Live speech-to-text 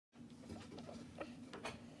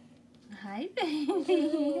Hi,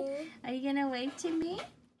 baby. Are you gonna wave to me?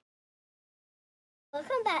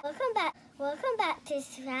 Welcome back to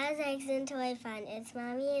Surprise Eggs and Toy Fun. It's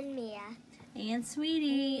Mommy and Mia. And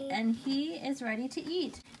Sweetie, and he is ready to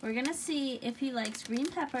eat. We're gonna see if he likes green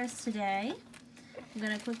peppers today. I'm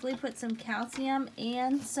gonna quickly put some calcium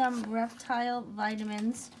and some reptile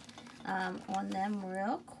vitamins on them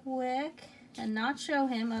real quick and not show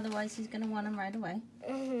him, otherwise he's gonna want them right away.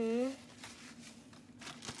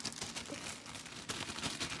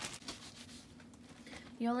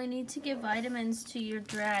 You only need to give vitamins to your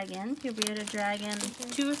dragon, your bearded dragon,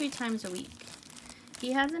 2 or 3 times a week.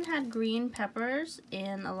 He hasn't had green peppers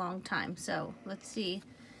in a long time, so let's see.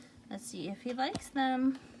 Let's see if he likes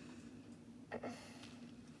them.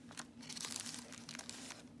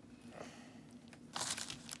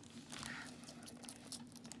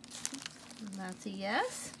 That's a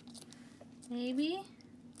yes. Maybe.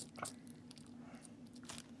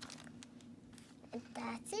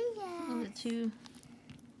 That's a yes. Oh, the two.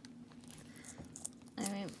 I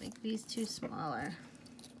mean, make these 2 smaller.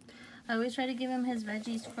 I always try to give him his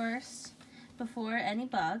veggies first before any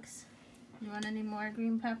bugs. You want any more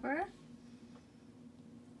green pepper?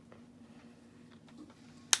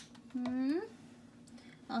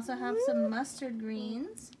 Also have some mustard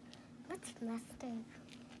greens. What's mustard?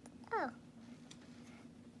 Oh.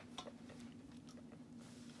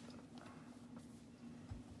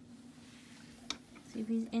 See if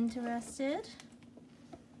he's interested.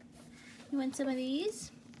 You want some of these?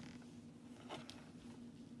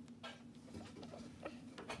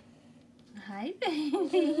 Hi,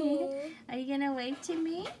 baby. Are you gonna wave to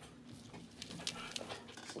me?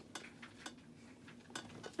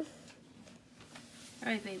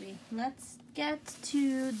 Alright, baby. Let's get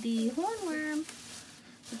to the hornworm.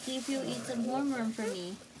 Let's see if you'll eat some hornworm for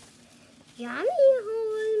me. Yummy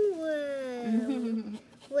hornworm.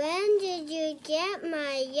 When did you get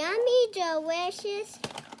my yummy, delicious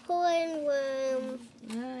hornworm?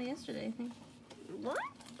 Yesterday, I think. What?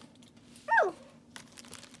 Oh.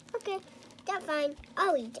 Okay, that's fine.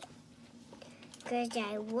 I'll eat it. Because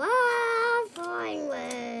I love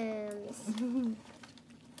hornworms.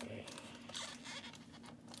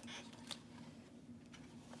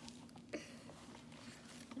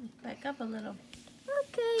 Back up a little.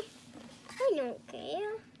 Okay. I don't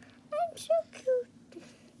care. I'm so cute.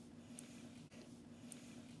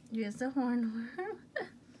 Here's the hornworm.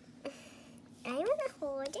 I want to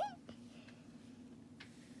hold it.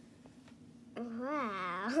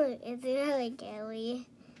 Wow, it's really gooey.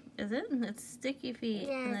 Is it? It's sticky feet.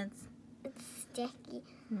 Yeah, And it's sticky.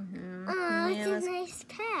 Mm-hmm. Oh, it's a nice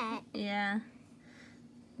pet. Yeah.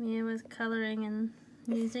 Mia was coloring and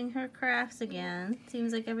using her crafts again.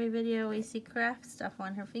 Seems like every video we see craft stuff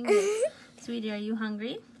on her fingers. Sweetie, are you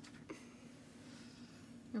hungry?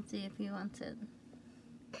 Let's see if he wants it.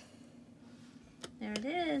 There it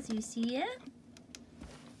is. You see it?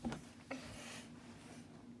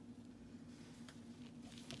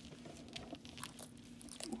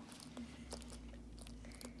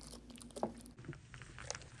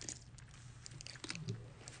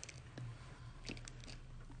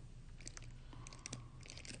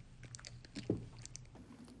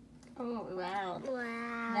 Oh, wow.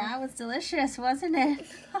 Wow. That was delicious, wasn't it?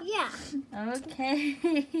 Yeah.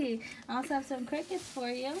 Okay. I also have some crickets for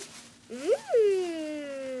you.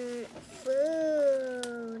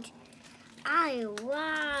 Food. I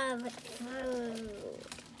love food.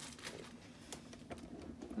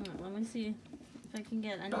 Let me see if I can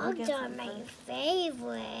get. I need to Bugs get are some my first.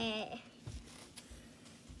 favorite.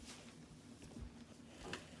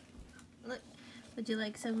 Look, would you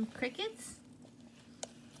like some crickets?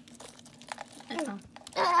 Uh-oh.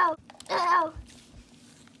 Ow! Ow!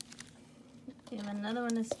 You have another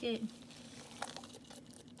one escape.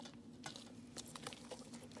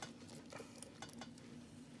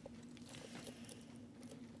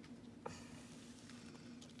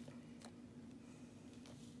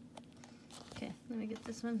 Okay, let me get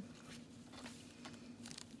this one.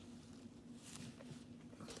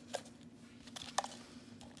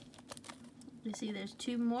 You see there's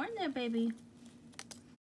 2 more in there, baby.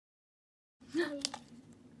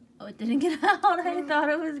 Oh, it didn't get out. I thought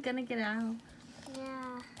it was gonna get out.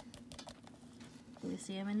 Yeah. You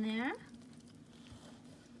see him in there?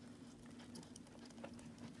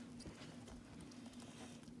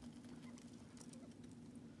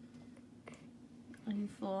 Are you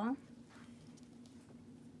full?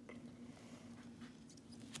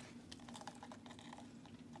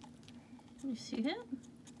 You see it?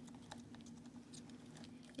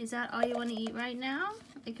 Is that all you want to eat right now?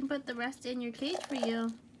 I can put the rest in your cage for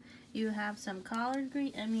you. You have some collard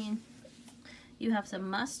green, You have some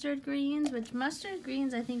mustard greens, which mustard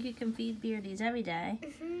greens I think you can feed beardies every day.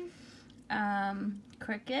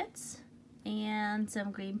 Crickets and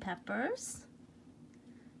some green peppers.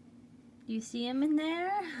 You see them in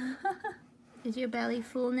there? Is your belly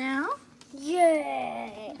full now?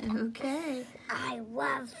 Yeah. Okay. I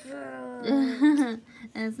love fruit. And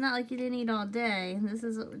it's not like you didn't eat all day. This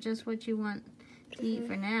is just what you want to eat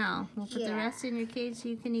for now. We'll put the rest in your cage so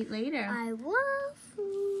you can eat later. I love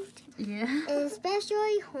fruit. Yeah. And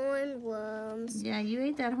especially hornworms. Yeah, you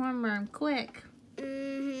ate that hornworm quick.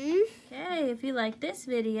 Okay, if you like this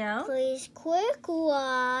video, please click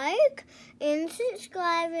like and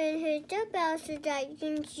subscribe and hit the bell so that you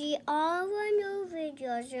can see all of our new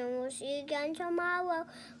videos. And we'll see you again tomorrow.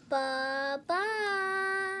 Bye-bye.